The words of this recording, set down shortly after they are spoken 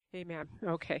Amen.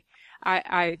 Okay.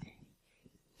 I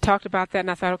talked about that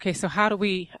and I thought, okay, so how do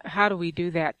we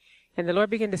do that? And the Lord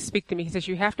began to speak to me. He says,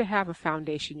 you have to have a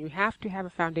foundation. You have to have a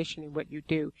foundation in what you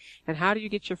do. And how do you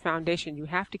get your foundation? You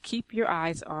have to keep your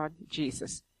eyes on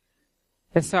Jesus.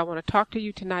 And so I want to talk to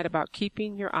you tonight about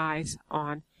keeping your eyes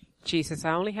on Jesus.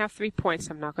 I only have 3 points.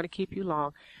 I'm not going to keep you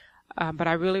long. But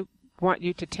I really want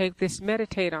you to take this,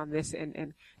 meditate on this,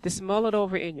 and just mull it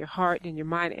over in your heart and your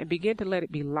mind and begin to let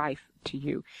it be life to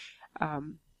you.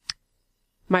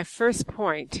 My first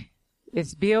point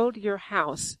is build your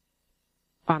house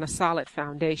on a solid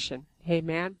foundation.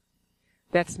 Amen.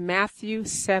 That's Matthew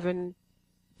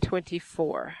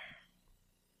 7:24.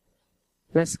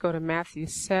 Let's go to Matthew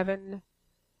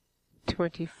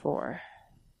 7:24.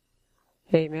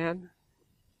 Amen.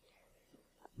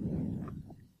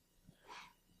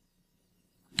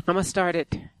 I'm going to start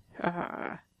at,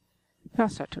 I'll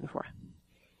start 24.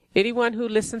 Anyone who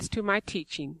listens to my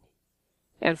teaching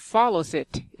and follows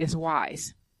it is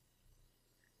wise,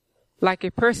 like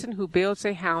a person who builds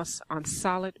a house on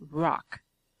solid rock.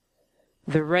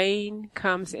 The rain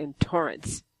comes in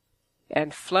torrents,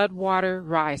 and flood water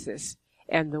rises,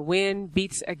 and the wind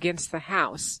beats against the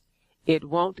house. It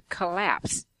won't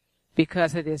collapse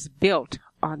because it is built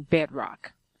on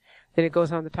bedrock. Then it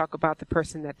goes on to talk about the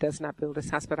person that does not build his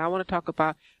house. But I want to talk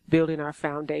about building our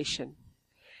foundation.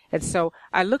 And so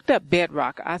I looked up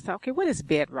bedrock. I thought, okay, what is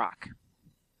bedrock?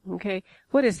 Okay,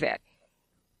 what is that?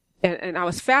 And I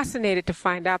was fascinated to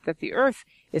find out that the earth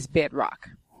is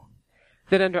bedrock.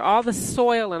 That under all the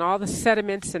soil and all the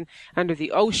sediments and under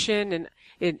the ocean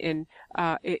and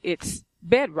it's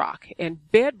bedrock. And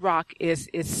bedrock is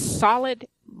solid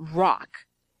rock.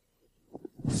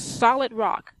 Solid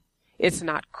rock. It's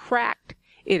not cracked.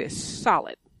 It is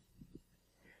solid.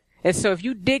 And so if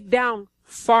you dig down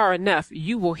far enough,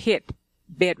 you will hit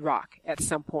bedrock at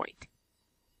some point.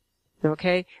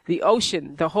 Okay? The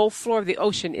ocean, the whole floor of the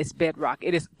ocean is bedrock.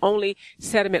 It is only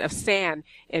sediment of sand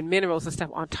and minerals and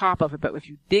stuff on top of it. But if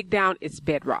you dig down, it's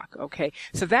bedrock. Okay?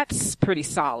 So that's pretty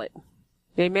solid.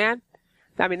 Amen?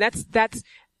 I mean, that's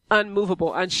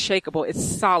unmovable, unshakable. It's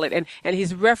solid. And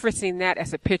he's referencing that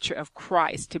as a picture of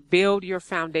Christ, to build your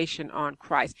foundation on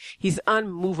Christ. He's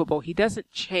unmovable. He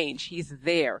doesn't change. He's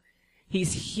there.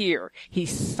 He's here.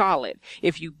 He's solid.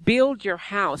 If you build your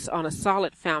house on a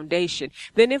solid foundation,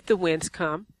 then if the winds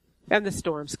come and the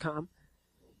storms come,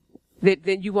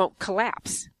 then you won't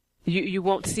collapse. You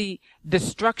won't see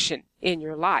destruction in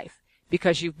your life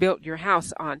because you've built your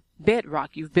house on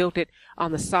bedrock. You've built it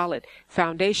on the solid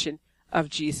foundation of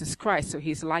Jesus Christ. So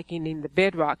he's likening the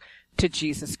bedrock to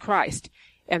Jesus Christ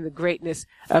and the greatness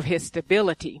of his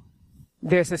stability.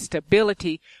 There's a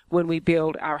stability when we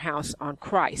build our house on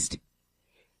Christ.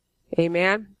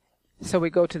 Amen. So we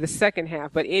go to the second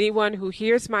half. But anyone who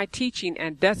hears my teaching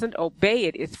and doesn't obey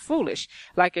it is foolish,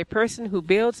 like a person who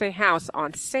builds a house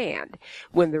on sand.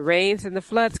 When the rains and the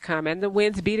floods come and the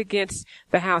winds beat against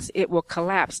the house, it will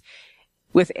collapse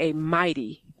with a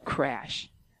mighty crash.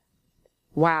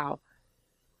 Wow.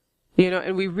 You know,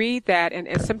 and we read that,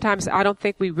 and sometimes I don't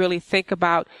think we really think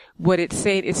about what it's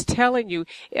saying. It's telling you,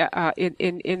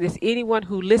 in this, anyone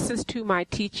who listens to my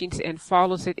teachings and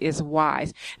follows it is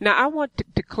wise. Now, I want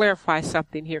to clarify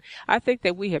something here. I think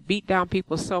that we have beat down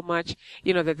people so much,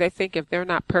 you know, that they think if they're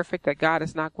not perfect, that God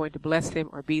is not going to bless them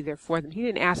or be there for them. He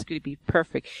didn't ask you to be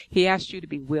perfect. He asked you to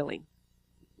be willing.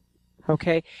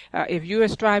 Okay? If you are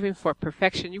striving for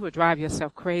perfection, you will drive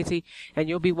yourself crazy, and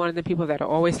you'll be one of the people that are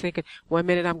always thinking, 1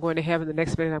 minute I'm going to heaven, the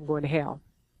next minute I'm going to hell.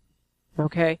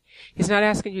 Okay? He's not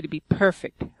asking you to be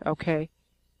perfect. Okay?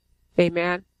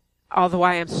 Amen? Although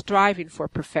I am striving for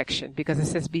perfection, because it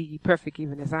says, be ye perfect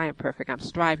even as I am perfect. I'm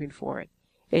striving for it.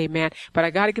 Amen? But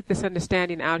I got to get this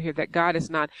understanding out here that God is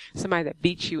not somebody that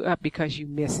beats you up because you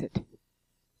miss it.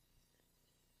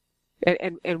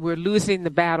 And we're losing the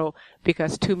battle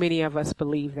because too many of us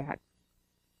believe that.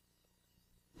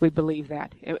 We believe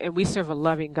that. And we serve a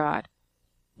loving God.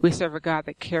 We serve a God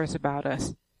that cares about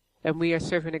us. And we are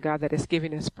serving a God that is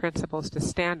giving us principles to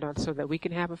stand on so that we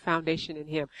can have a foundation in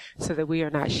him so that we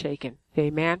are not shaken.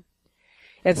 Amen?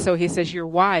 And so he says, you're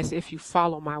wise if you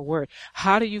follow my word.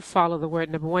 How do you follow the word?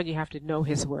 Number one, you have to know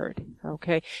his word.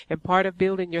 Okay? And part of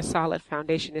building your solid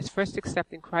foundation is first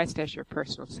accepting Christ as your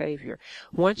personal Savior.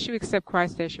 Once you accept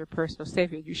Christ as your personal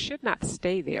Savior, you should not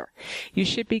stay there. You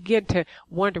should begin to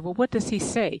wonder, well, what does he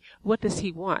say? What does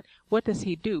he want? What does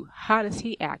he do? How does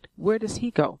he act? Where does he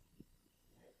go?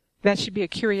 That should be a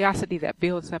curiosity that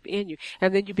builds up in you.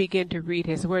 And then you begin to read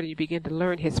his word and you begin to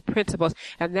learn his principles.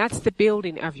 And that's the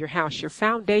building of your house. Your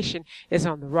foundation is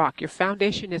on the rock. Your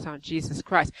foundation is on Jesus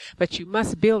Christ. But you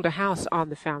must build a house on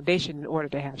the foundation in order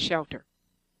to have shelter.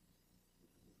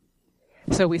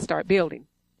 So we start building.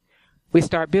 We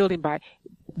start building by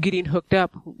getting hooked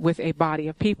up with a body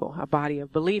of people, a body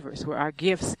of believers, where our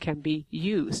gifts can be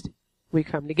used. We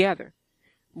come together.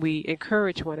 We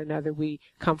encourage one another. We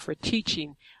come for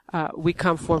teaching. We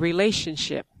come for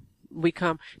relationship. We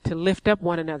come to lift up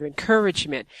one another,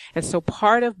 encouragement. And so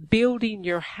part of building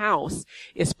your house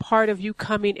is part of you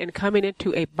coming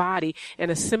into a body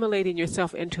and assimilating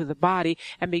yourself into the body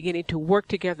and beginning to work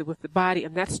together with the body.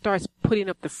 And that starts putting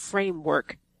up the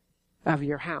framework of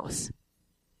your house.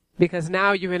 Because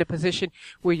now you're in a position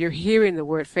where you're hearing the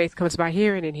word. Faith comes by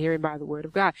hearing, and hearing by the word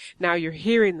of God. Now you're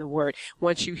hearing the word.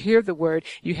 Once you hear the word,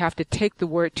 you have to take the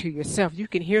word to yourself. You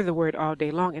can hear the word all day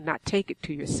long and not take it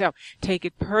to yourself. Take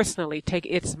it personally. Take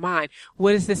it's mine.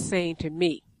 What is this saying to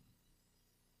me?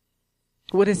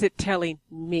 What is it telling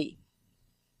me?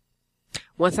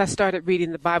 Once I started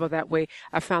reading the Bible that way,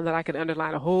 I found that I could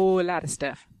underline a whole lot of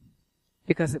stuff,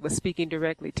 because it was speaking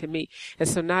directly to me. And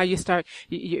so now you start,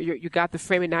 you got the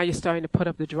frame, and now you're starting to put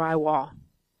up the drywall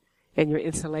and your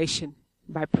insulation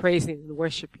by praising and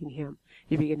worshiping him.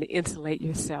 You begin to insulate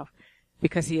yourself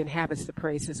because he inhabits the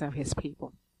praises of his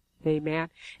people. Amen.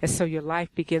 And so your life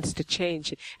begins to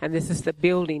change. And this is the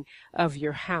building of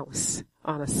your house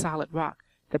on a solid rock,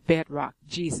 the bedrock,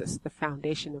 Jesus, the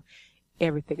foundation of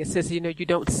everything. It says, you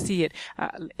don't see it.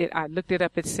 I looked it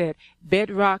up. It said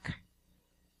bedrock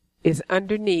is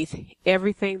underneath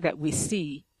everything that we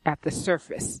see at the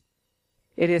surface.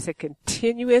 It is a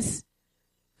continuous,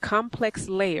 complex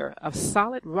layer of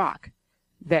solid rock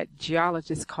that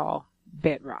geologists call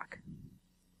bedrock.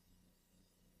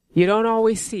 You don't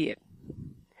always see it.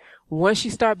 Once you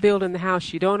start building the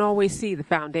house, you don't always see the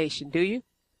foundation, do you?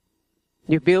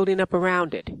 You're building up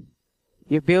around it.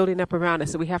 You're building up around it.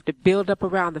 So we have to build up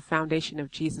around the foundation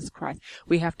of Jesus Christ.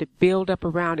 We have to build up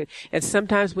around it. And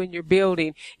sometimes when you're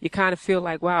building, you kind of feel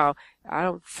like, wow, I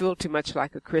don't feel too much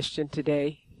like a Christian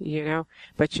today,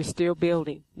 but you're still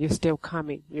building. You're still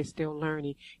coming. You're still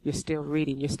learning. You're still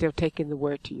reading. You're still taking the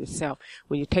word to yourself.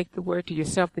 When you take the word to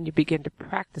yourself, then you begin to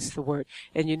practice the word,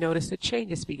 and you notice that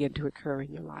changes begin to occur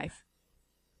in your life.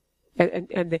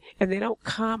 And they don't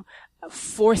come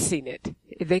forcing it.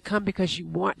 They come because you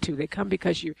want to. They come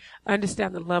because you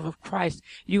understand the love of Christ.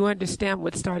 You understand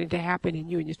what's starting to happen in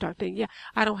you, and you start thinking, yeah,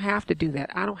 I don't have to do that.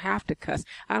 I don't have to cuss.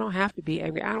 I don't have to be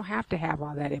angry. I don't have to have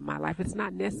all that in my life. It's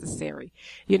not necessary.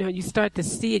 You start to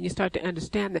see and you start to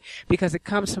understand that, because it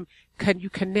comes from, can you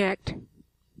connect?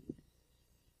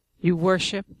 You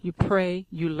worship, you pray,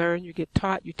 you learn, you get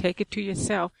taught, you take it to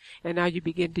yourself, and now you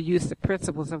begin to use the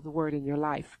principles of the word in your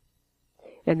life.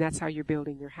 And that's how you're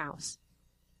building your house.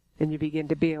 And you begin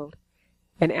to build.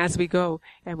 And as we go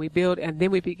and we build, and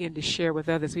then we begin to share with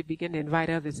others, we begin to invite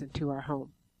others into our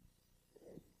home.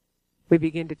 We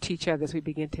begin to teach others. We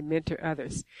begin to mentor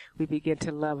others. We begin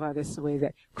to love others the way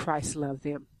that Christ loved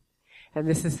them. And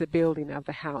this is the building of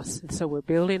the house. And so we're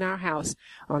building our house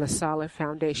on a solid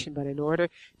foundation. But in order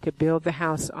to build the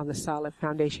house on the solid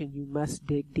foundation, you must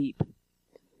dig deep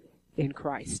in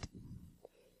Christ.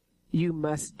 You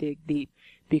must dig deep,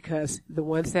 because the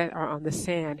ones that are on the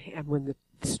sand, and when the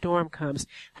storm comes,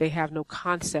 they have no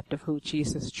concept of who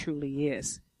Jesus truly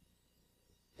is.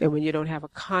 And when you don't have a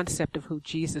concept of who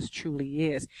Jesus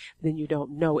truly is, then you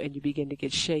don't know, and you begin to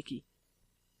get shaky.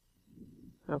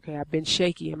 Okay, I've been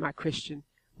shaky in my Christian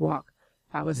walk.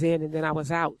 I was in and then I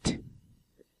was out.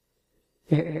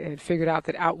 And figured out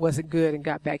that out wasn't good and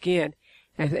got back in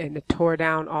and tore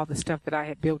down all the stuff that I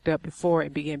had built up before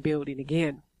and began building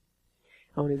again.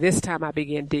 Only this time I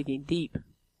began digging deep,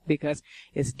 because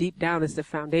as deep down as the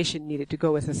foundation needed to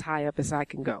go, is as high up as I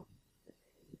can go.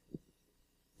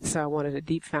 So I wanted a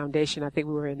deep foundation. I think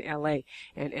we were in L.A.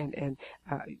 and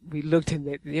we looked, and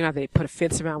they put a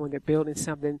fence around when they're building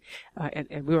something,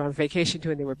 and we were on vacation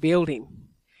too, and they were building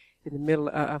in the middle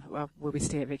of where we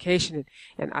stay on vacation,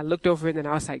 and I looked over, and then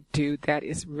I was like, dude, that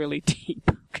is really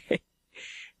deep, okay?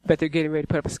 But they're getting ready to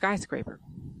put up a skyscraper.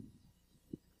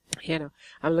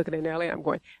 I'm looking in LA, I'm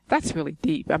going, that's really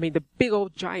deep. I mean, the big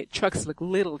old giant trucks look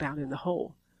little down in the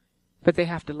hole, but they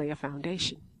have to lay a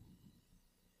foundation.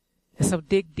 And so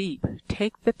dig deep.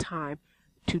 Take the time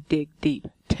to dig deep.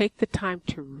 Take the time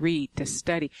to read, to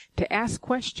study, to ask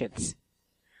questions.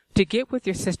 To get with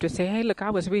your sister and say, hey, look, I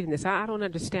was reading this. I don't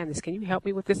understand this. Can you help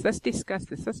me with this? Let's discuss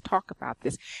this. Let's talk about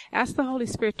this. Ask the Holy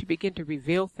Spirit to begin to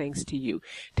reveal things to you.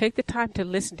 Take the time to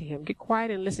listen to him. Get quiet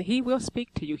and listen. He will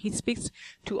speak to you. He speaks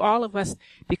to all of us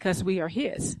because we are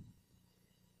his.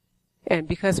 And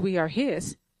because we are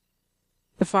his,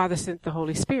 the Father sent the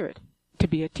Holy Spirit to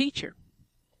be a teacher.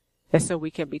 And so we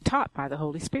can be taught by the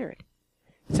Holy Spirit.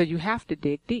 So you have to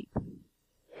dig deep.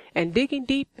 And digging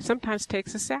deep sometimes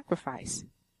takes a sacrifice.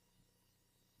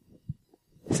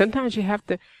 Sometimes you have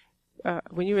to,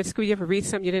 when you were in school, you ever read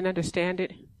something, you didn't understand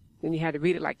it, and you had to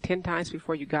read it like 10 times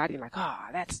before you got it.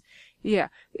 You're like,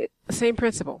 same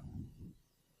principle.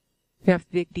 You have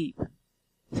to dig deep.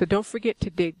 So don't forget to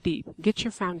dig deep. Get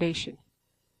your foundation,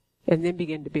 and then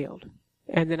begin to build.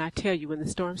 And then I tell you, when the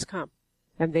storms come,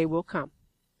 and they will come,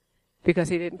 because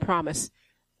he didn't promise,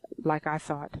 like I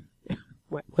thought,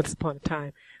 once upon a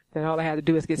time, that all I had to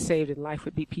do was get saved and life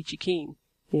would be peachy keen.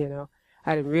 You know,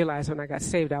 I didn't realize when I got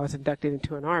saved I was inducted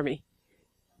into an army.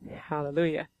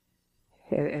 Hallelujah.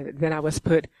 And then I was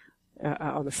put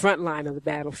on the front line of the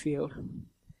battlefield.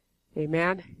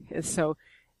 Amen. And so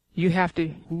you have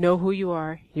to know who you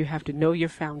are. You have to know your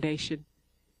foundation.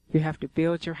 You have to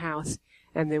build your house.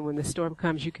 And then when the storm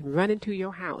comes, you can run into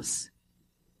your house.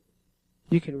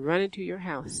 You can run into your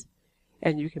house.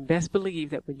 And you can best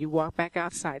believe that when you walk back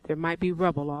outside, there might be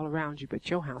rubble all around you, but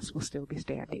your house will still be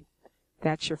standing.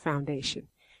 That's your foundation.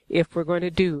 If we're going to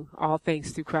do all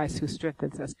things through Christ who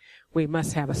strengthens us, we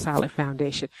must have a solid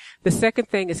foundation. The second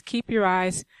thing is keep your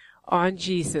eyes on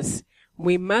Jesus.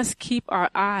 We must keep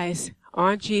our eyes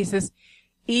on Jesus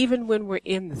even when we're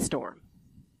in the storm.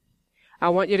 I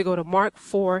want you to go to Mark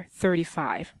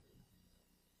 4:35.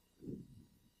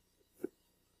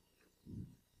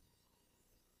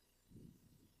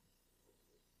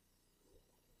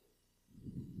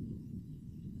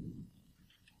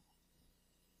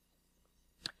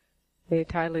 They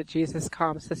titled Jesus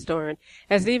Calms the Storm.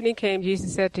 As evening came,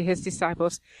 Jesus said to his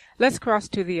disciples, "Let's cross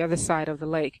to the other side of the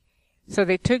lake." So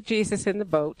they took Jesus in the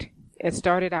boat and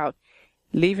started out,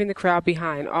 leaving the crowd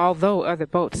behind, although other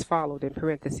boats followed in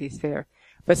parentheses there.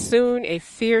 But soon a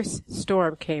fierce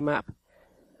storm came up.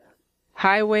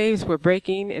 High waves were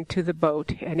breaking into the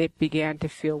boat, and it began to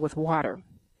fill with water.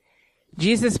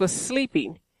 Jesus was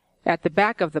sleeping at the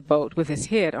back of the boat with his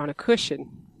head on a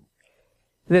cushion.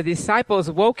 The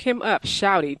disciples woke him up,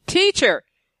 shouting, "Teacher,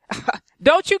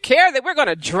 don't you care that we're going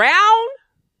to drown?"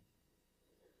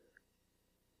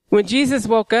 When Jesus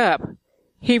woke up,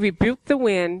 he rebuked the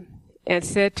wind and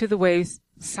said to the waves,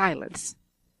 "Silence,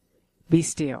 be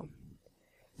still."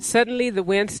 Suddenly the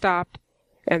wind stopped,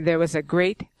 and there was a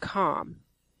great calm.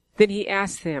 Then he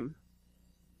asked them,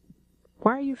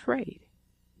 "Why are you afraid?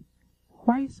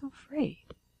 Why are you so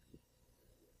afraid?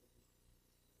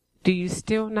 Do you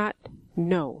still not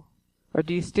know, or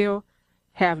do you still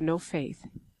have no faith?"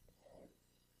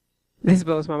 This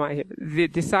blows my mind here. The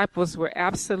disciples were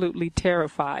absolutely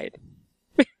terrified.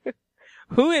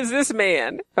 Who is this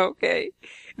man? Okay.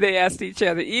 They asked each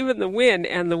other. Even the wind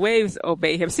and the waves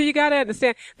obey him. So you got to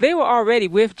understand, they were already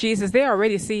with Jesus. They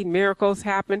already seen miracles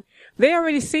happen. They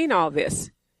already seen all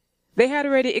this. They had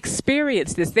already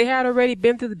experienced this. They had already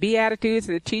been through the Beatitudes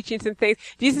and the teachings and things.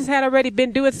 Jesus had already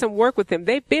been doing some work with them.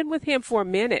 They've been with him for a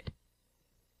minute.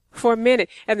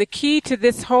 And the key to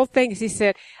this whole thing is, he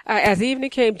said, as evening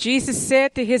came, Jesus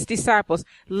said to his disciples,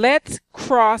 "Let's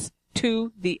cross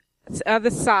to the other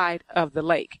side of the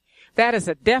lake." That is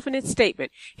a definite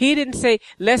statement. He didn't say,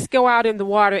 "Let's go out in the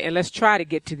water and let's try to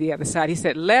get to the other side." He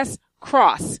said, "Let's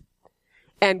cross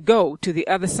and go to the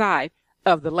other side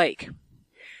of the lake."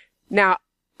 Now,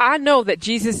 I know that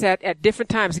Jesus had at different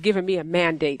times given me a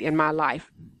mandate in my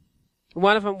life.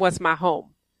 One of them was my home.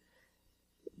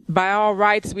 By all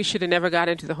rights, we should have never got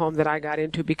into the home that I got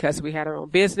into, because we had our own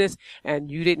business, and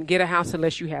you didn't get a house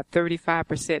unless you had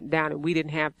 35% down, and we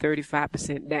didn't have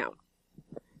 35% down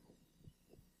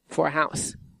for a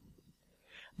house.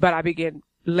 But I began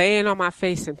laying on my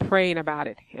face and praying about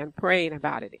it, and praying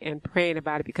about it, and praying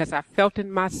about it, because I felt in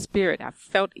my spirit, I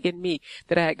felt in me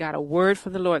that I had got a word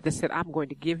from the Lord that said, "I'm going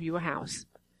to give you a house."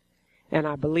 And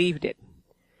I believed it.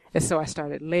 And so I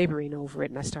started laboring over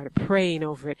it, and I started praying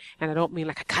over it. And I don't mean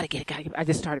like I gotta get it. I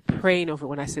just started praying over it.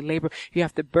 When I say labor, you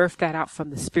have to birth that out from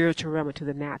the spiritual realm into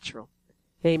the natural.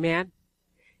 Amen.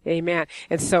 Amen.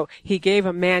 And so he gave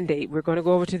a mandate. We're going to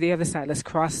go over to the other side. Let's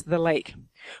cross the lake.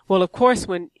 Well, of course,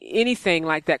 when anything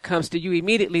like that comes to you,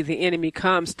 immediately the enemy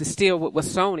comes to steal what was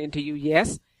sown into you.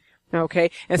 Yes.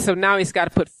 Okay. And so now he's got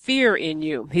to put fear in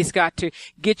you. He's got to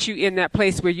get you in that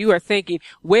place where you are thinking,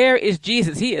 where is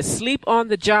Jesus? He is asleep on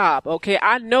the job. Okay.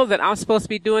 I know that I'm supposed to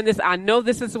be doing this. I know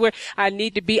this is where I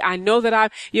need to be. I know that I'm,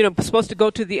 supposed to go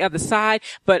to the other side,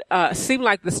 but, it seems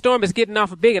like the storm is getting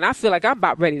awful big, and I feel like I'm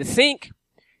about ready to sink.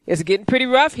 It's getting pretty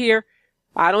rough here.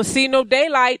 I don't see no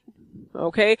daylight.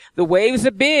 Okay. The waves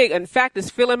are big. In fact, it's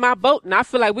filling my boat, and I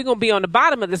feel like we're going to be on the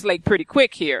bottom of this lake pretty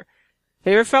quick here.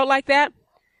 Have you ever felt like that?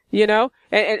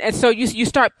 And so you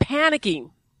start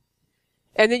panicking,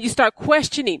 and then you start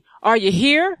questioning, are you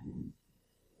here?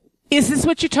 Is this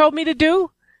what you told me to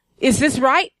do? Is this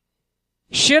right?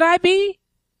 Should I be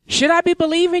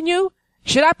believing you?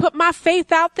 Should I put my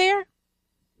faith out there?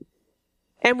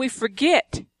 And we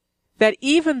forget that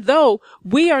even though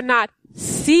we are not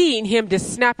seeing him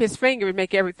just snap his finger and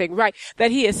make everything right,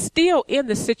 that he is still in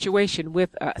the situation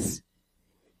with us.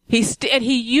 And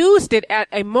he used it at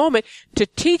a moment to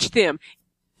teach them.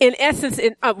 In essence,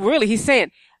 really, he's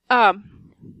saying,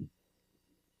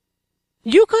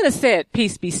 you could have said,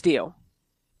 peace be still.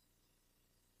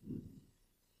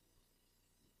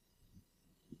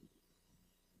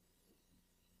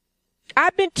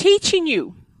 I've been teaching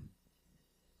you.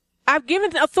 I've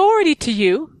given authority to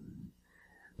you.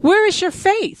 Where is your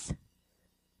faith?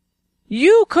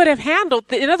 You could have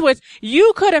handled, in other words,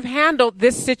 you could have handled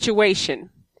this situation.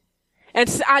 And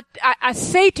so I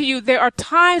say to you, there are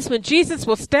times when Jesus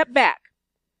will step back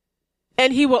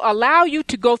and he will allow you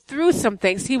to go through some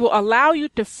things. He will allow you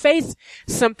to face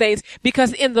some things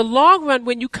because in the long run,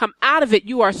 when you come out of it,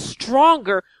 you are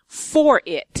stronger for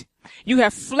it. You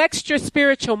have flexed your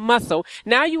spiritual muscle.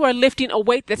 Now you are lifting a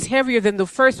weight that's heavier than the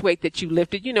first weight that you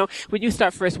lifted. You know, when you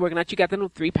start first working out, you got the little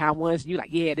 3-pound ones and you're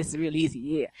like, yeah, this is real easy.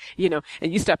 Yeah. You know,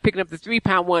 and you start picking up the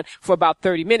 3-pound one for about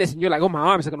 30 minutes and you're like, oh, my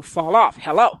arms are going to fall off.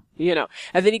 Hello. You know,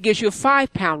 and then he gives you a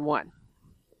 5-pound one.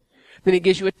 Then he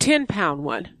gives you a 10-pound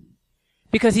one.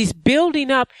 Because he's building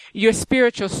up your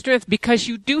spiritual strength because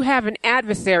you do have an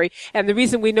adversary. And the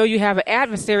reason we know you have an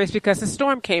adversary is because the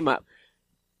storm came up.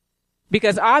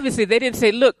 Because obviously they didn't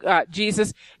say, look,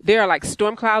 Jesus, there are like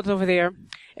storm clouds over there.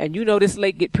 And you know this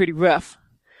lake get pretty rough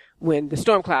when the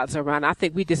storm clouds are around. I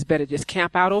think we just better just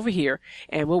camp out over here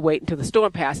and we'll wait until the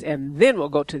storm passes and then we'll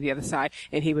go to the other side.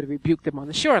 And he would rebuke them on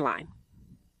the shoreline.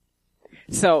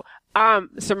 So I'm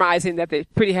surmising that they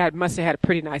must have had a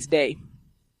pretty nice day.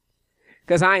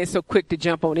 Because I ain't so quick to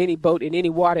jump on any boat in any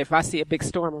water if I see a big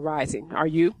storm arising. Are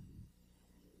you?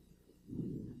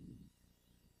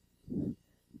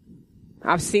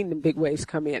 I've seen them big waves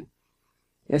come in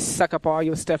and suck up all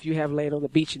your stuff you have laid on the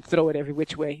beach and throw it every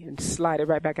which way and slide it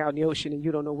right back out in the ocean and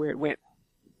you don't know where it went.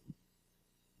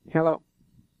 Hello?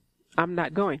 I'm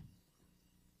not going.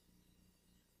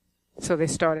 So they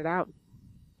started out.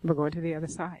 We're going to the other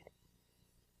side.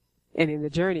 And in the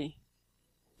journey,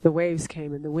 the waves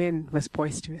came and the wind was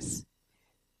boisterous.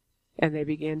 And they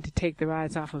began to take their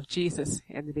eyes off of Jesus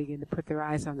and they began to put their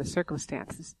eyes on the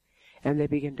circumstances. And they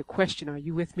begin to question, are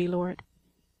you with me, Lord?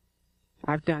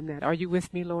 I've done that. Are you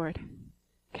with me, Lord?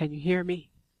 Can you hear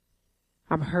me?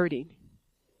 I'm hurting.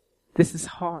 This is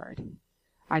hard.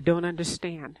 I don't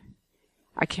understand.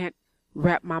 I can't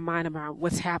wrap my mind around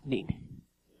what's happening.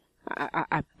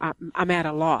 I'm at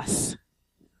a loss.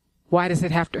 Why does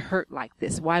it have to hurt like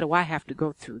this? Why do I have to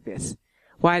go through this?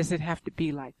 Why does it have to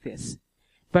be like this?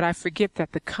 But I forget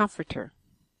that the Comforter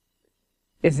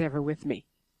is ever with me.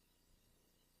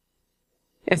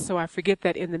 And so I forget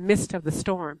that in the midst of the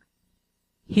storm,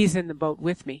 he's in the boat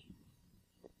with me.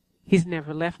 He's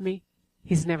never left me.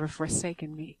 He's never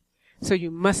forsaken me. So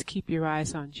you must keep your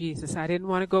eyes on Jesus. I didn't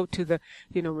want to go to the,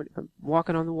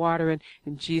 walking on the water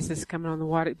and Jesus coming on the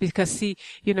water. Because see,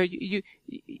 you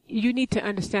need to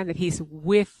understand that he's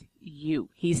with you.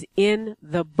 He's in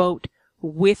the boat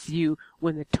with you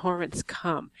when the torrents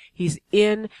come. He's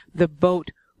in the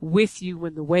boat with you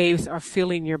when the waves are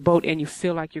filling your boat and you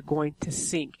feel like you're going to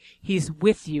sink. He's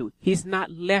with you. He's not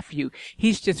left you.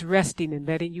 He's just resting and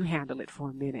letting you handle it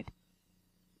for a minute.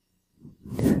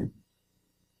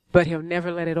 But he'll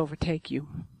never let it overtake you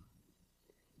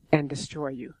and destroy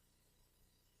you.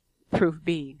 Proof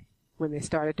being, when they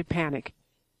started to panic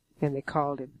and they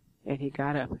called him and he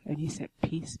got up and he said,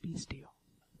 peace be still.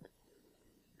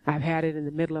 I've had it in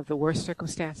the middle of the worst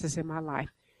circumstances in my life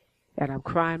and I'm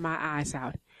crying my eyes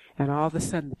out. And all of a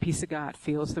sudden, the peace of God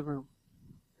fills the room.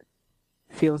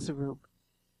 Fills the room.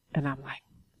 And I'm like,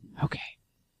 okay.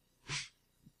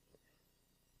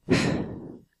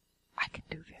 I can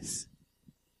do this.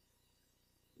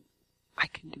 I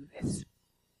can do this.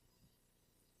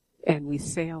 And we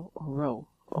sail or row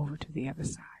over to the other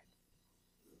side.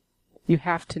 You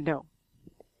have to know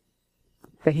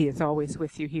that he is always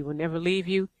with you. He will never leave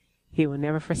you. He will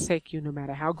never forsake you, no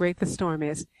matter how great the storm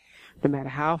is, no matter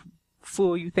how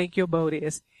full you think your boat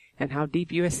is and how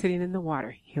deep you are sitting in the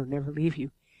water. He'll never leave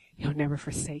you. He'll never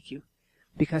forsake you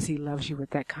because he loves you with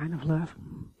that kind of love.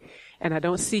 And I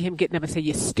don't see him getting up and say,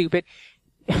 you stupid.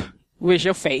 Where's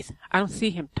your faith? I don't see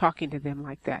him talking to them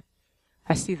like that.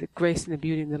 I see the grace and the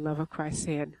beauty and the love of Christ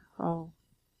saying, oh,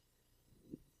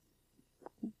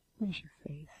 where's your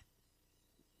faith?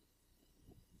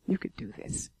 You could do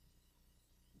this.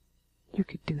 You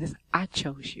could do this. I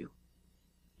chose you.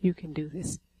 You can do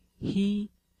this. He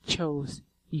chose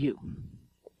you.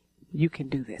 You can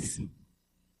do this.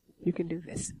 You can do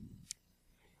this.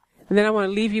 And then I want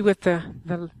to leave you with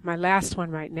my last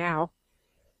one right now.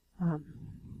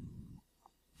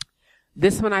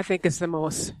 This one I think is the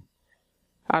most,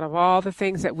 out of all the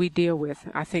things that we deal with,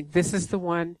 I think this is the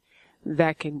one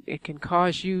that can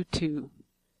cause you to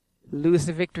lose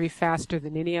the victory faster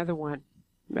than any other one,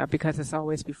 because it's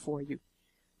always before you.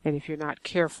 And if you're not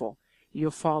careful,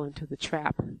 you'll fall into the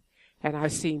trap. And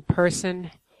I've seen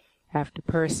person after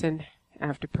person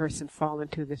after person fall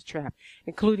into this trap,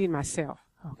 including myself.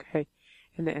 Okay.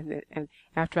 And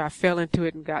after I fell into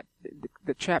it and got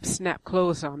the trap snapped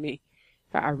closed on me,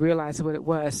 I realized what it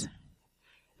was.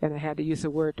 And I had to use the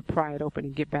word to pry it open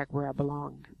and get back where I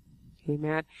belonged.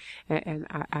 Amen. And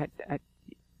I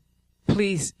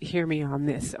please hear me on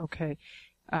this. Okay.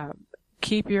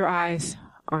 Keep your eyes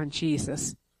on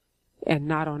Jesus and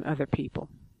not on other people.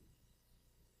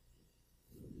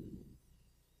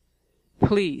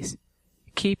 Please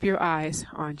keep your eyes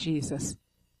on Jesus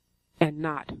and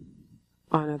not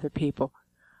on other people.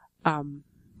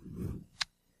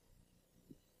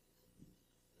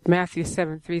 Matthew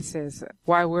 7:3 says,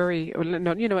 why worry?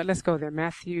 No, you know what? Let's go there.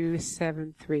 Matthew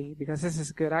 7:3, because this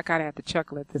is good. I kind of had to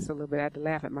chuckle at this a little bit. I had to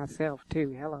laugh at myself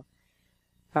too. Hello.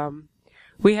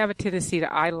 We have a tendency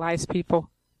to idolize people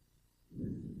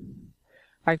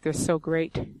like they're so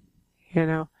great, you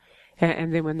know,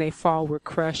 and then when they fall, we're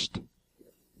crushed.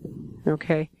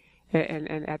 Okay.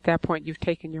 And at that point, you've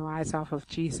taken your eyes off of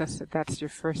Jesus. That's your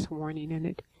first warning in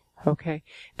it. Okay.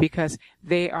 Because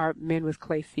they are men with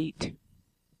clay feet,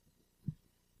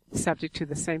 subject to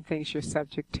the same things you're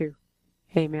subject to.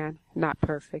 Amen. Not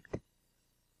perfect,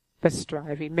 but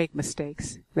striving, make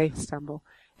mistakes. They stumble.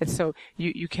 And so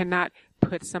you cannot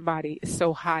put somebody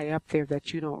so high up there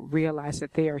that you don't realize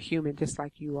that they are human just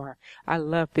like you are. I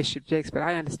love Bishop Jakes, but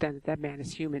I understand that that man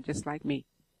is human just like me.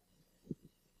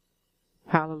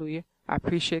 Hallelujah. I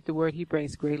appreciate the word he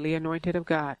brings, greatly anointed of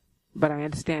God. But I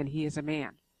understand he is a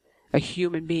man, a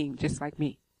human being just like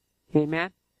me.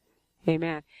 Amen.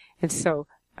 Amen. And so,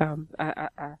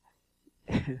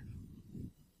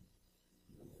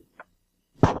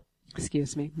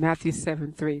 excuse me, Matthew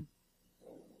 7:3.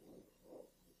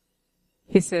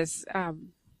 He says,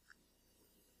 and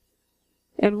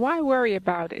why worry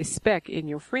about a speck in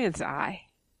your friend's eye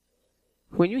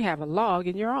when you have a log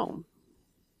in your own?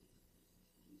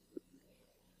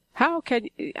 How can,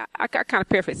 I kind of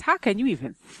paraphrase, how can you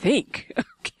even think,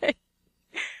 okay,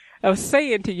 of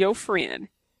saying to your friend,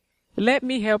 let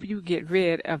me help you get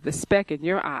rid of the speck in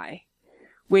your eye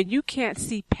when you can't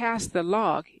see past the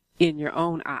log in your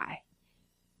own eye?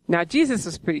 Now, Jesus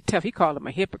was pretty tough. He called him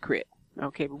a hypocrite.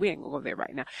 Okay, but we ain't gonna go there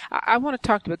right now. I want to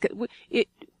talk to it.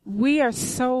 We are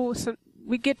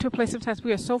we get to a place sometimes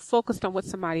we are so focused on what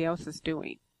somebody else is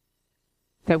doing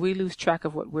that we lose track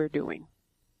of what we're doing.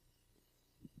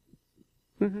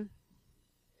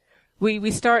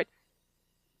 We start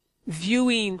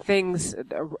viewing things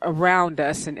around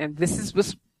us, and this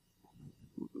was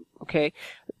okay.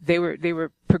 They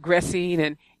were progressing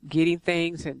and getting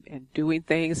things and doing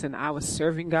things, and I was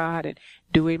serving God and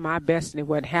doing my best, and it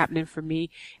wasn't happening for me.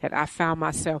 And I found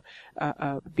myself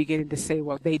beginning to say,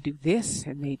 well, they do this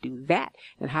and they do that,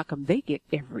 and how come they get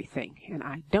everything and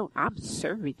I don't? I'm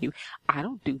serving you. I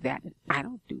don't do that, and I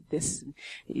don't do this. And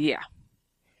yeah.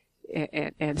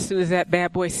 And as soon as that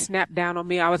bad boy snapped down on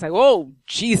me, I was like, oh,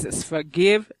 Jesus,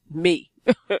 forgive me.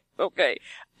 Okay.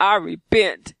 I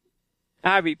repent.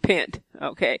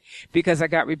 Okay. Because I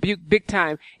got rebuked big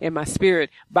time in my spirit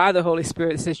by the Holy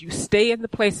Spirit. It says, you stay in the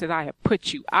place that I have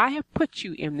put you. I have put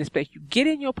you in this place. You get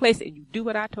in your place and you do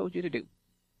what I told you to do.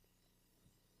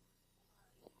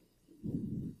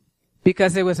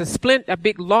 Because there was a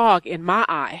big log in my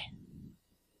eye.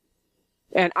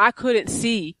 And I couldn't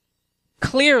see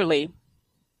clearly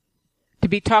to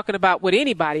be talking about what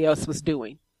anybody else was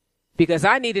doing, because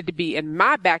I needed to be in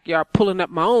my backyard pulling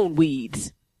up my own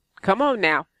weeds. Come on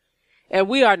now. And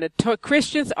we are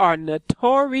Christians are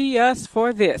notorious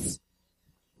for this.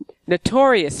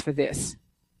 Notorious for this.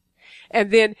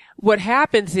 And then what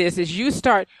happens is you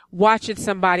start watching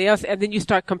somebody else, and then you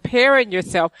start comparing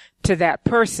yourself to that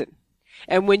person.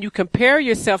 And when you compare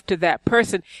yourself to that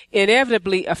person,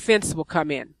 inevitably offense will come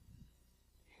in.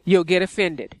 You'll get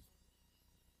offended.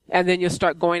 And then you'll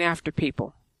start going after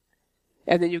people.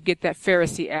 And then you'll get that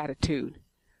Pharisee attitude.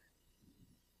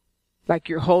 Like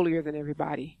you're holier than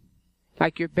everybody.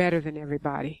 Like you're better than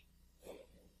everybody.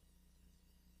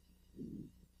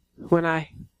 When I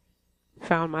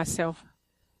found myself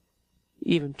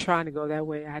even trying to go that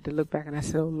way, I had to look back and I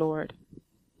said, oh Lord,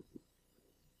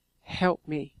 help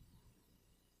me.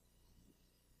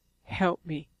 Help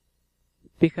me.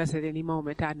 Because at any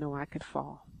moment I know I could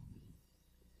fall.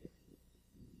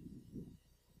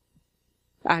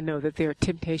 I know that there are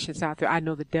temptations out there. I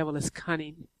know the devil is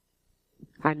cunning.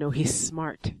 I know he's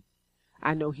smart.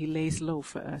 I know he lays low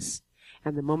for us.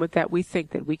 And the moment that we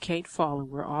think that we can't fall and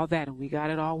we're all that and we got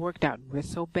it all worked out and we're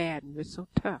so bad and we're so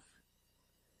tough,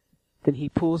 then he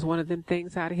pulls one of them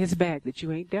things out of his bag that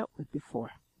you ain't dealt with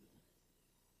before.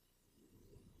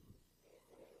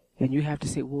 And you have to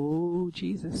say, whoa,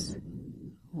 Jesus.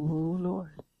 Whoa,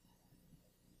 Lord.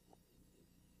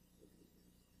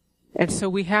 And so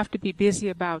we have to be busy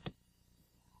about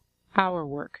our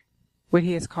work, what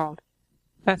he has called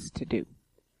us to do,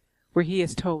 where he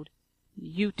has told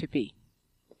you to be.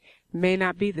 May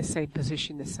not be the same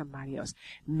position as somebody else.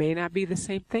 May not be the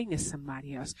same thing as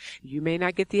somebody else. You may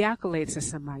not get the accolades that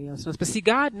somebody else knows. But see,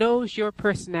 God knows your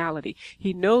personality.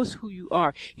 He knows who you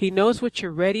are. He knows what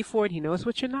you're ready for and he knows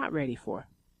what you're not ready for.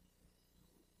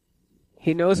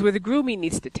 He knows where the grooming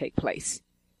needs to take place.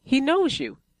 He knows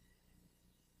you.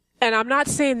 And I'm not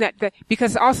saying that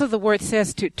because also the word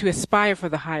says to aspire for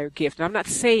the higher gift. And I'm not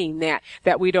saying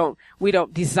that we don't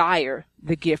desire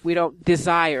the gift. We don't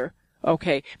desire.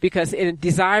 Okay, because in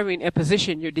desiring a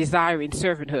position, you're desiring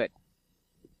servanthood.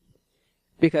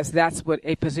 Because that's what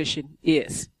a position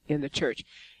is in the church.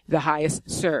 The highest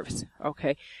service.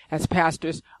 Okay, as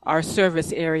pastors, our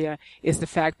service area is the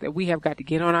fact that we have got to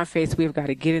get on our face. We have got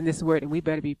to get in this word and we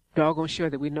better be doggone sure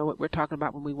that we know what we're talking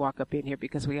about when we walk up in here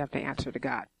because we have to answer to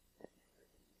God.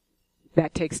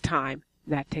 That takes time.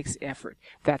 That takes effort.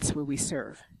 That's where we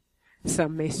serve.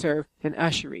 Some may serve in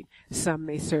ushering. Some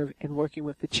may serve in working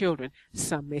with the children.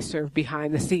 Some may serve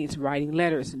behind the scenes, writing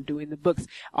letters and doing the books.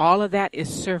 All of that is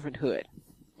servanthood.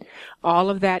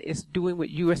 All of that is doing what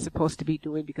you are supposed to be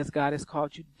doing because God has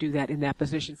called you to do that in that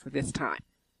position for this time.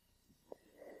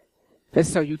 And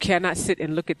so you cannot sit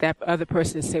and look at that other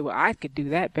person and say, well, I could do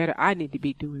that better. I need to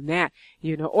be doing that,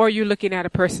 or you're looking at a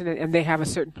person and they have a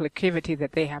certain proclivity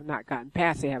that they have not gotten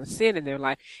past. They have a sin in their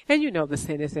life and the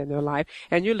sin is in their life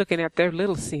and you're looking at their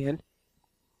little sin,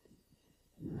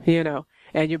 and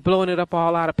you're blowing it up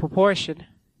all out of proportion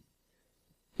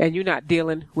and you're not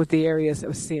dealing with the areas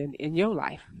of sin in your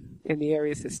life and the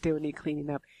areas that still need cleaning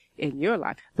up in your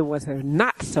life, the ones that are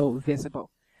not so visible,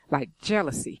 like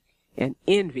jealousy and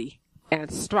envy and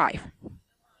strife.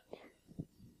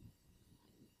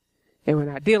 And we're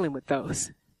not dealing with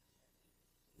those.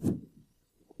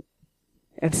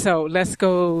 And so let's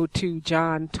go to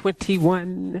John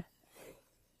 21.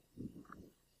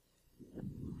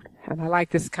 And I like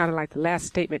this, kind of like the last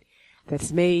statement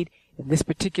that's made in this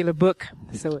particular book.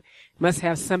 So it must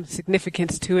have some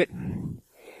significance to it.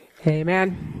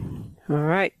 Amen. All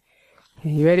right. Are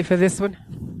you ready for this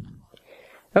one?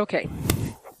 Okay.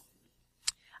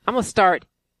 I'm going to start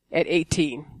at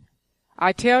 18.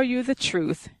 I tell you the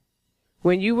truth.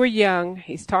 When you were young,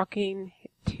 he's talking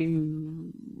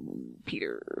to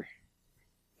Peter.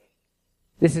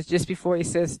 This is just before he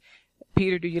says,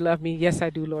 Peter, do you love me? Yes, I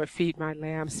do, Lord. Feed my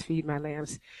lambs, feed my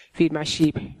lambs, feed my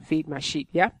sheep, feed my sheep.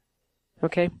 Yeah?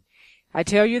 Okay. I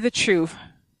tell you the truth.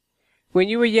 When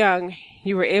you were young,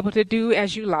 you were able to do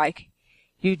as you like.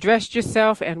 You dressed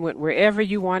yourself and went wherever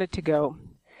you wanted to go.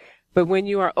 But when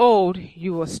you are old,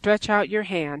 you will stretch out your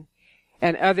hand,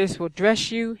 and others will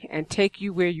dress you and take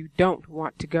you where you don't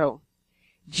want to go.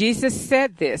 Jesus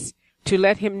said this to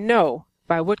let him know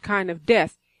by what kind of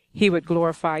death he would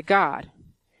glorify God.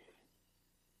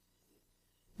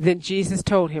 Then Jesus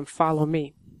told him, follow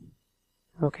me.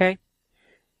 Okay?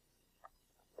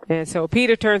 And so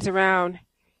Peter turns around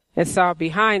and saw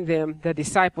behind them the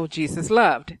disciple Jesus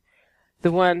loved,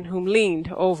 the one whom leaned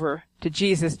over to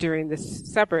Jesus during the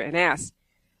supper and asked,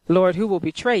 Lord, who will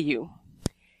betray you?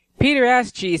 Peter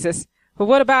asked Jesus, well,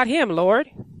 what about him, Lord?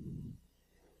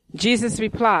 Jesus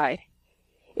replied,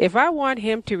 if I want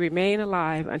him to remain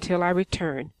alive until I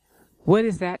return, what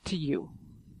is that to you?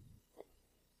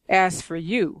 As for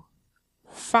you,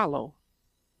 follow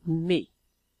me.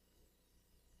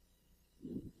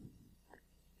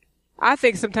 I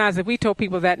think sometimes if we told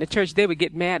people that in the church, they would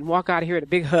get mad and walk out of here in a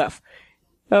big huff.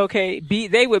 Okay,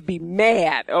 they would be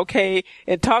mad, okay,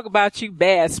 and talk about you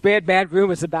bad, spread bad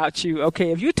rumors about you, okay.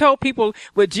 If you told people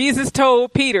what Jesus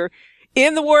told Peter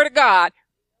in the Word of God,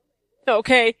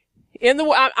 okay,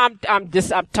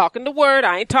 I'm talking the Word,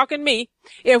 I ain't talking me.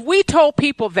 If we told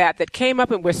people that came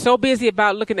up and were so busy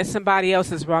about looking at somebody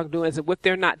else's wrongdoings and what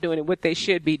they're not doing and what they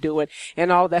should be doing and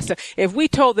all that stuff, if we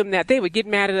told them that, they would get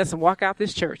mad at us and walk out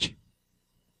this church.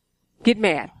 Get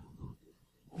mad.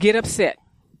 Get upset.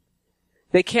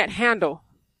 They can't handle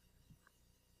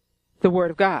the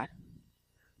Word of God.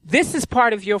 This is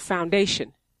part of your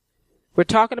foundation. We're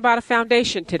talking about a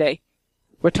foundation today.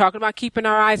 We're talking about keeping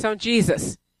our eyes on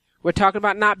Jesus. We're talking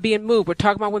about not being moved. We're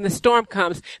talking about when the storm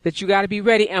comes that you got to be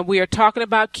ready. And we are talking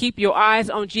about keep your eyes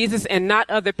on Jesus and not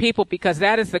other people, because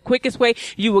that is the quickest way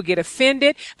you will get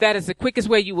offended. That is the quickest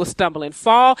way you will stumble and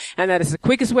fall. And that is the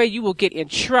quickest way you will get in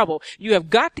trouble. You have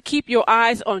got to keep your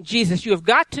eyes on Jesus. You have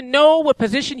got to know what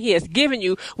position he has given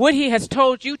you, what he has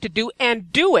told you to do,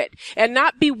 and do it. And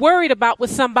not be worried about what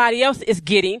somebody else is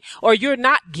getting or you're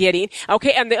not getting.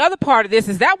 Okay. And the other part of this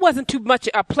is that wasn't too much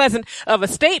a pleasant of a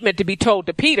statement to be told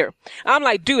to Peter. I'm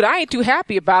like, dude, I ain't too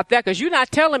happy about that, because you're not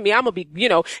telling me I'm going to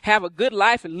be, have a good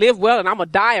life and live well and I'm going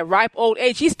to die at ripe old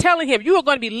age. He's telling him you are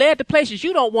going to be led to places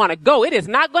you don't want to go. It is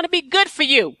not going to be good for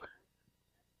you.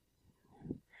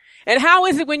 And how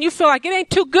is it when you feel like it ain't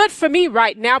too good for me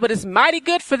right now, but it's mighty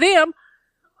good for them?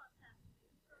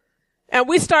 And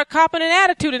we start copping an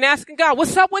attitude and asking God,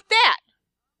 what's up with that?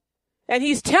 And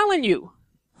he's telling you,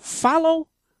 follow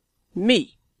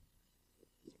me.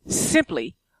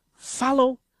 Simply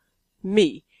follow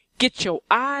me. Get your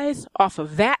eyes off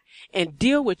of that and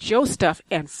deal with your stuff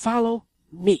and follow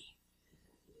me.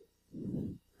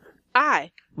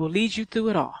 I will lead you through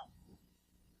it all.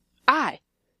 I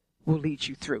will lead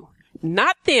you through.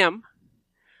 Not them,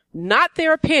 not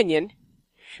their opinion,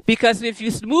 because if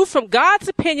you move from God's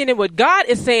opinion and what God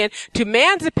is saying to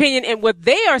man's opinion and what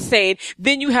they are saying,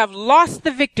 then you have lost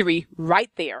the victory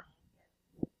right there.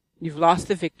 You've lost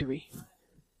the victory.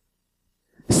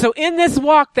 So in this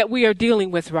walk that we are dealing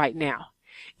with right now,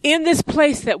 in this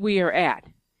place that we are at,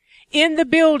 in the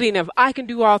building of I can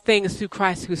do all things through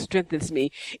Christ who strengthens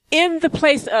me, in the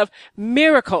place of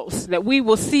miracles, that we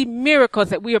will see miracles,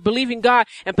 that we are believing God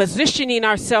and positioning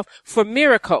ourselves for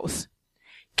miracles,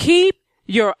 keep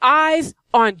your eyes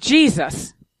on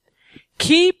Jesus.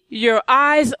 Keep your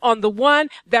eyes on the one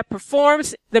that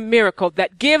performs the miracle,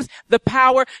 that gives the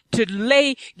power to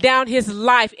lay down his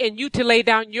life and you to lay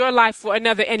down your life for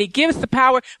another. And he gives the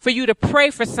power for you to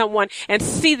pray for someone and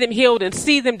see them healed and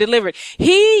see them delivered.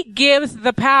 He gives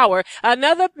the power.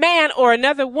 Another man or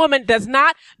another woman does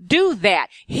not do that.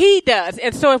 He does.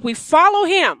 And so if we follow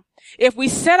him, if we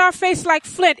set our face like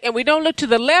flint and we don't look to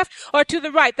the left or to the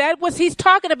right, that's what he's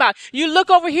talking about. You look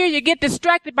over here, you get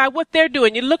distracted by what they're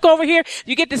doing. You look over here,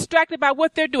 you get distracted by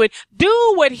what they're doing.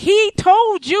 Do what he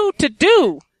told you to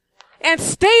do and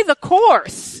stay the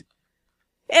course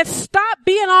and stop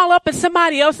being all up in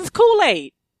somebody else's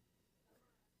Kool-Aid.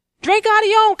 Drink out of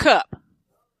your own cup.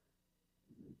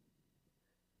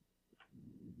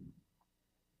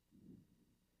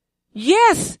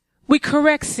 Yes, we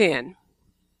correct sin.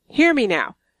 Hear me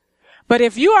now. But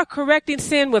if you are correcting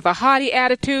sin with a haughty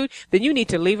attitude, then you need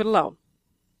to leave it alone.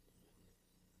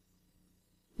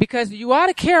 Because you ought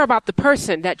to care about the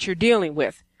person that you're dealing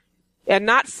with and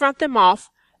not front them off,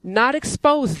 not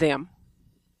expose them,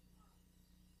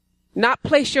 not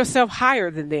place yourself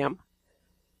higher than them,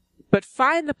 but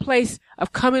find the place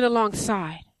of coming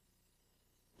alongside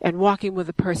and walking with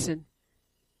the person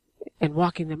and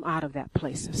walking them out of that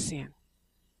place of sin.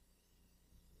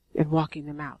 And walking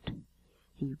them out.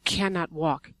 And you cannot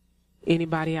walk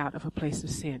anybody out of a place of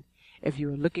sin. If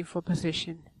you are looking for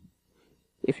position,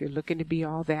 if you're looking to be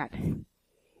all that,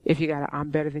 if you got an I'm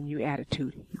better than you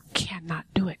attitude, you cannot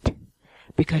do it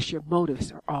because your motives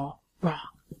are all wrong.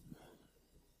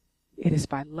 It is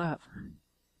by love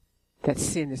that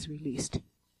sin is released.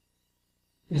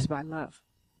 It is by love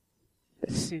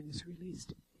that sin is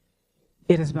released.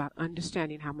 It is about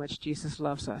understanding how much Jesus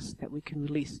loves us that we can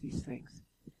release these things.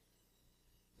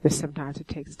 But sometimes it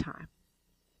takes time.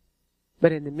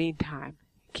 But in the meantime,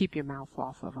 keep your mouth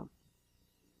off of them.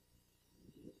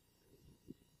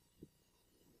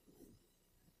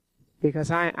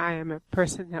 Because I am a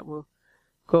person that will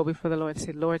go before the Lord and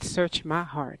say, Lord, search my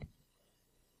heart,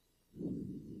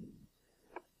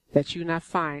 that you not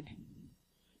find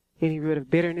any root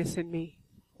of bitterness in me.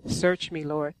 Search me,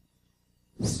 Lord.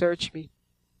 Search me.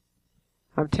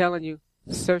 I'm telling you,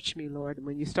 search me, Lord. And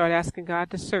when you start asking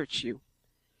God to search you,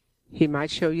 he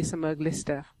might show you some ugly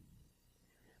stuff,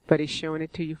 but he's showing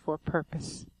it to you for a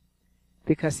purpose,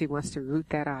 because he wants to root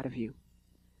that out of you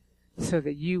so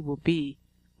that you will be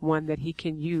one that he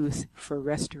can use for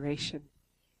restoration,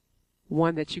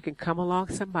 one that you can come along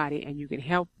somebody and you can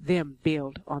help them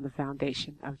build on the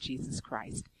foundation of Jesus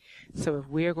Christ. So if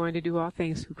we are going to do all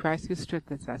things through Christ who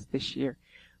strengthens us this year,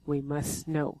 we must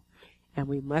know and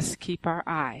we must keep our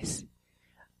eyes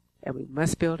and we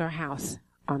must build our house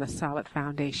on a solid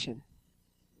foundation.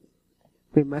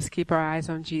 We must keep our eyes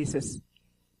on Jesus,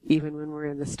 even when we're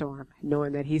in the storm,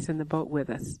 knowing that he's in the boat with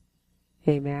us.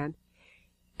 Amen.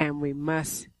 And we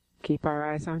must keep our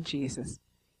eyes on Jesus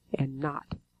and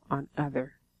not on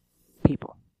other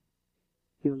people.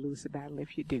 You'll lose the battle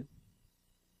if you do.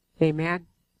 Amen.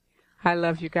 I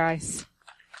love you guys.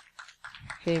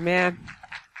 Amen.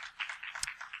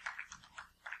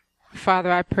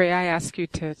 Father, I pray, I ask you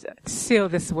to seal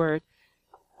this word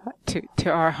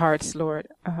to our hearts, Lord.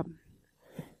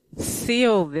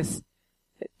 Seal this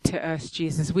to us,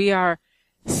 Jesus. We are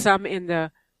some in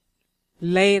the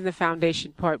laying the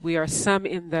foundation part. We are some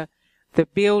in the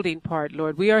building part,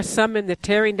 Lord. We are some in the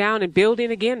tearing down and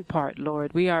building again part,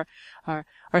 Lord. We are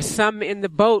some in the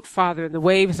boat, Father, and the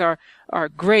waves are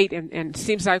great and it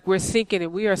seems like we're sinking,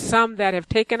 and we are some that have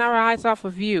taken our eyes off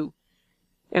of you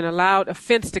and allowed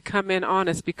offense to come in on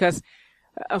us because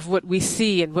of what we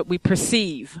see and what we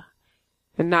perceive,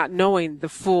 and not knowing the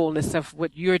fullness of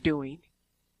what you're doing.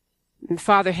 And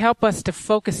Father, help us to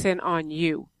focus in on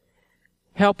you.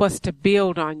 Help us to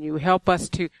build on you. Help us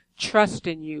to trust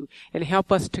in you, and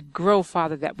help us to grow,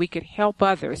 Father, that we could help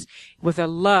others with a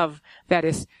love that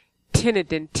is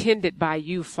tended and tended by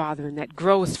you, Father, and that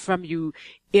grows from you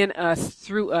in us,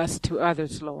 through us to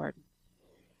others, Lord.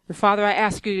 And Father, I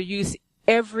ask you to use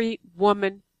every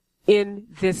woman in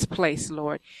this place,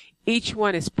 Lord. Each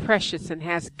one is precious and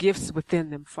has gifts within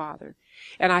them, Father.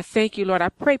 And I thank you, Lord. I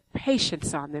pray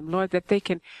patience on them, Lord, that they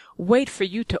can wait for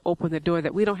you to open the door,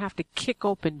 that we don't have to kick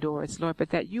open doors, Lord, but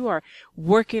that you are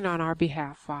working on our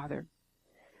behalf, Father.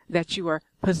 That you are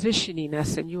positioning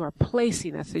us and you are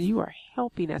placing us and you are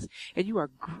helping us and you are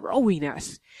growing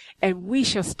us. And we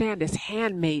shall stand as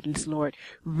handmaidens, Lord,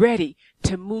 ready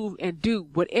to move and do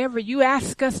whatever you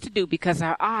ask us to do, because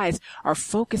our eyes are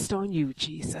focused on you,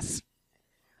 Jesus.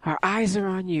 Our eyes are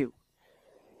on you.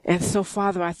 And so,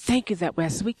 Father, I thank you that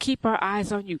as we keep our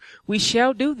eyes on you, we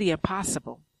shall do the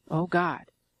impossible, oh God.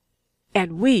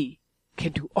 And we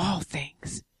can do all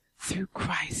things through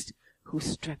Christ who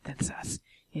strengthens us.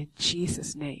 In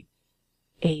Jesus' name,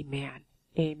 amen.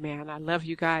 Amen. I love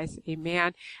you guys.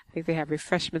 Amen. I think they have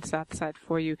refreshments outside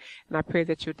for you. And I pray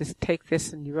that you'll just take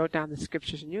this and you wrote down the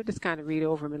scriptures and you'll just kind of read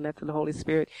over them and let the Holy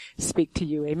Spirit speak to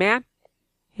you. Amen.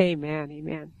 Amen.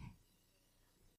 Amen.